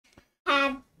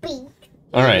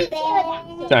Alright.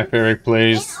 Jack Perry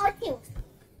plays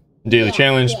Daily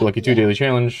Challenge, Spelunky 2 Daily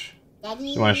Challenge.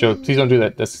 You want to show? Please don't do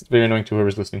that. That's very annoying to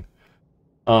whoever's listening.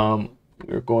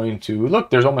 We're going to look.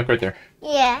 There's Olmec right there.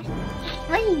 Yeah.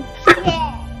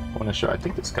 I want to show. I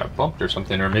think this got bumped or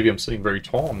something, or maybe I'm sitting very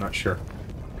tall. I'm not sure.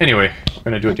 Anyway, we're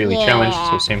gonna do a daily challenge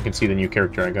so Sam can see the new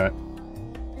character I got.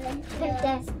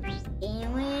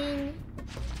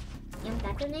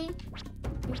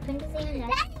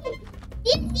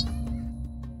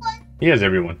 He has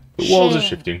everyone. The walls are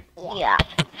shifting. Yeah.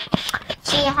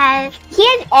 He has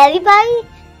everybody.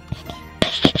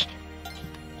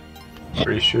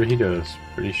 Pretty sure he does.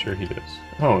 Pretty sure he does.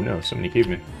 Oh no, so many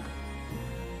cavemen.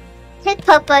 His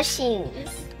purple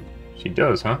shoes. She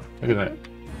does, huh? Look at that.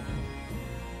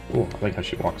 Oh, I like how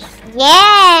she walks.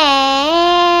 Yeah.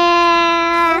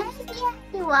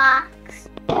 He walks.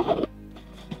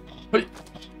 Hey.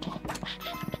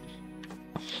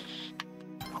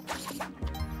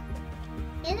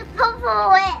 There's a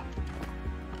purple whip.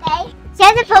 Okay. She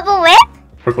has a purple whip.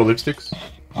 Purple lipsticks.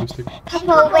 Lipstick.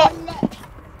 Purple whip.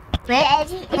 And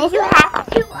you have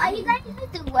to. Are you going to use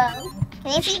the rope?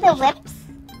 Can you see the whips?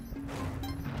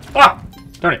 Ah!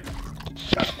 Darn it.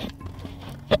 Got it.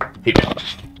 Hey, man.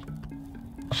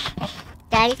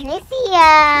 Daddy, can you see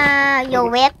your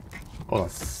whip? Hold on.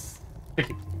 Thank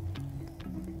you.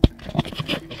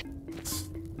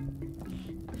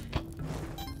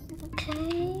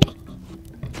 Okay.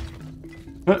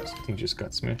 What? Something just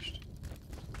got smashed.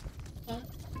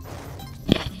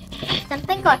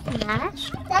 Something got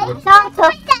smashed? Ooh,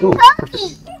 perfect. Come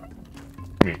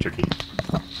here, turkey.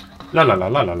 La la la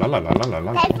la la la la la la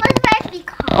la.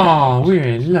 Oh, we're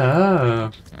in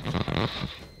love.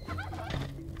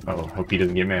 Uh-oh, hope he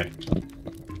doesn't get mad.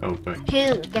 Oh, good.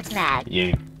 Who gets mad?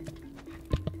 Yeah.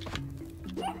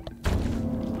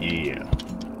 Yeah.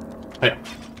 Hey.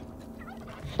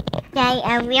 Daddy,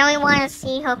 I really want to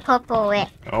see her purple whip.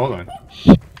 Hold on.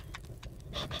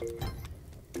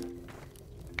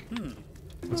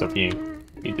 What's up, Yang?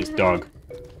 Eat this dog.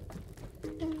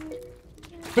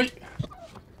 Hey.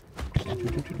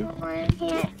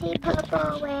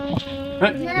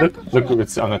 Hey, look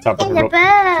what's on the top of the rope.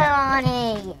 On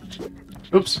it.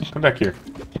 Oops, come back here.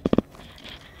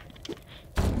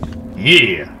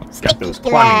 Yeah! Got those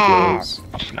climbing clothes.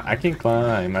 No, I can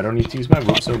climb. I don't need to use my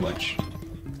rope so much.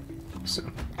 So,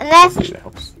 hopefully that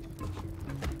helps.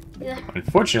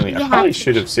 Unfortunately, I probably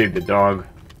should have saved the dog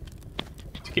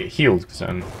to get healed because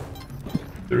I'm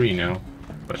 3 now.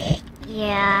 But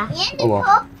yeah. Oh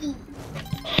well.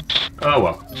 Oh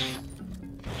well.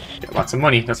 Got lots of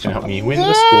money. That's gonna help me win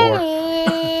the score.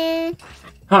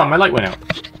 Huh, my light went out.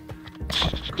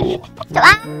 Cool. The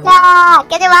rock dog!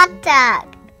 Get the rock dog!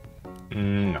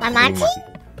 No. Mamachi?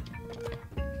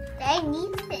 They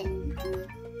need it.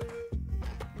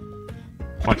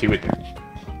 Monty with her.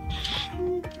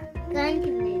 Going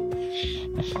to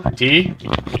Monty,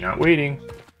 you're not waiting.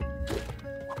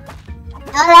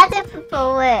 Oh, that's a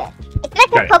purple whip.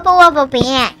 It's like a purple rubber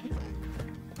band.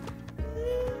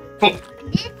 Oh.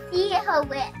 Did you see her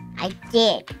whip? I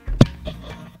did.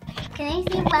 Can I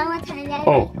see one more time? Daddy?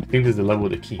 Oh, I think there's a level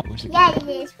with the key. Where's the key? Yeah, it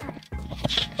is.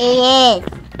 It is.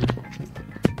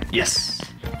 Yes.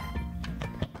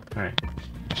 Alright.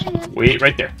 Wait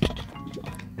right there.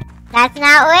 That's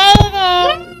not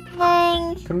waiting.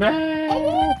 Come back.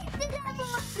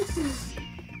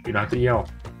 You don't have to yell.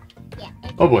 Yeah,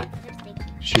 oh boy.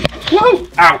 Shoot. Whoa!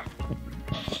 Ow!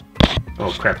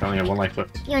 Oh crap, I only have 1 life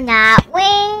left. You're not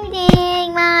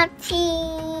waiting, Monty.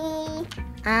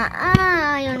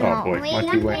 You're not boy,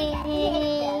 waiting.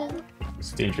 Monty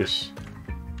it's dangerous.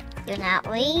 You're not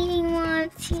waiting,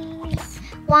 Monty.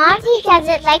 Monty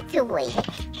doesn't like to wait.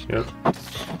 Yep.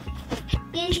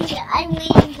 I'm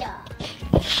waiting, dog.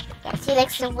 Yeah, she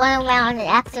likes to run around and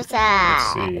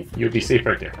exercise. Let's see. You'll be safe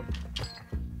right there.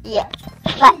 Yeah.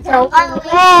 But don't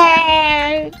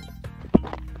away.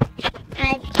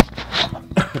 I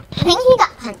think he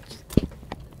got punched.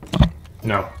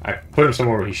 No, I put him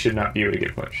somewhere where he should not be able to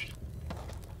get punched.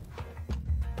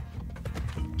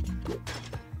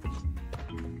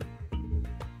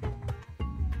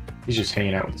 He's just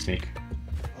hanging out with the snake.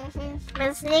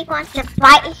 The snake wants to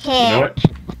fight him. You know what?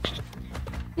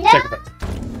 No. Check it out.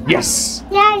 Yes!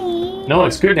 Daddy. No,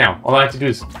 it's good now. All I have to do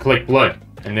is collect blood,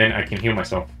 and then I can heal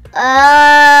myself.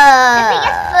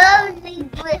 I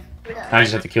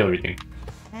just have to kill everything.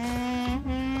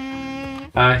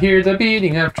 I hear the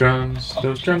beating of drums.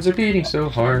 Those drums are beating so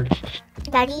hard.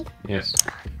 Daddy? Yes.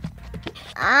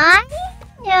 I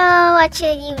know what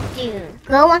should you do.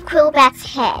 Go on Quillback's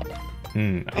head. I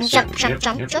And jump, jump,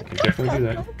 jump, I jump. can definitely do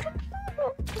that.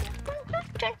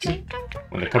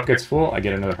 When the cup gets full, I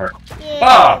get another heart. Yeah.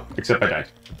 Ah! Except I died.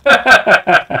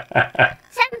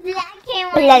 Some black came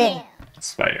with you.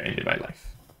 Spider ended my life.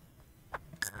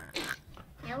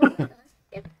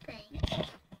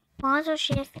 Also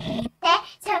shifting.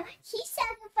 So he's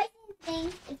sacrificing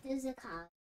things if there's a cop.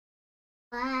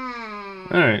 Wow.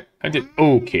 Alright, I did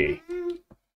okay.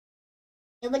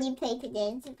 Nobody played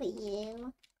today except for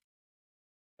you.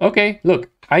 Okay,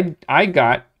 look, I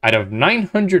got, out of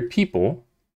 900 people,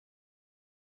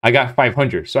 I got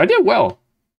 500. So I did well.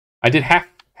 I did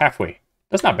halfway.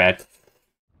 That's not bad.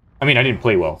 I mean, I didn't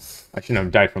play well. I shouldn't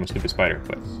have died from a stupid spider,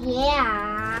 but...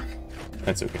 Yeah.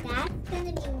 That's okay. That's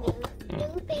gonna be new.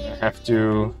 I have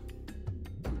to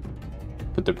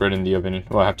put the bread in the oven.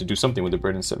 Well, I have to do something with the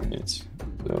bread in 7 minutes.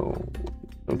 So,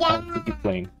 no time to be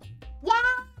playing.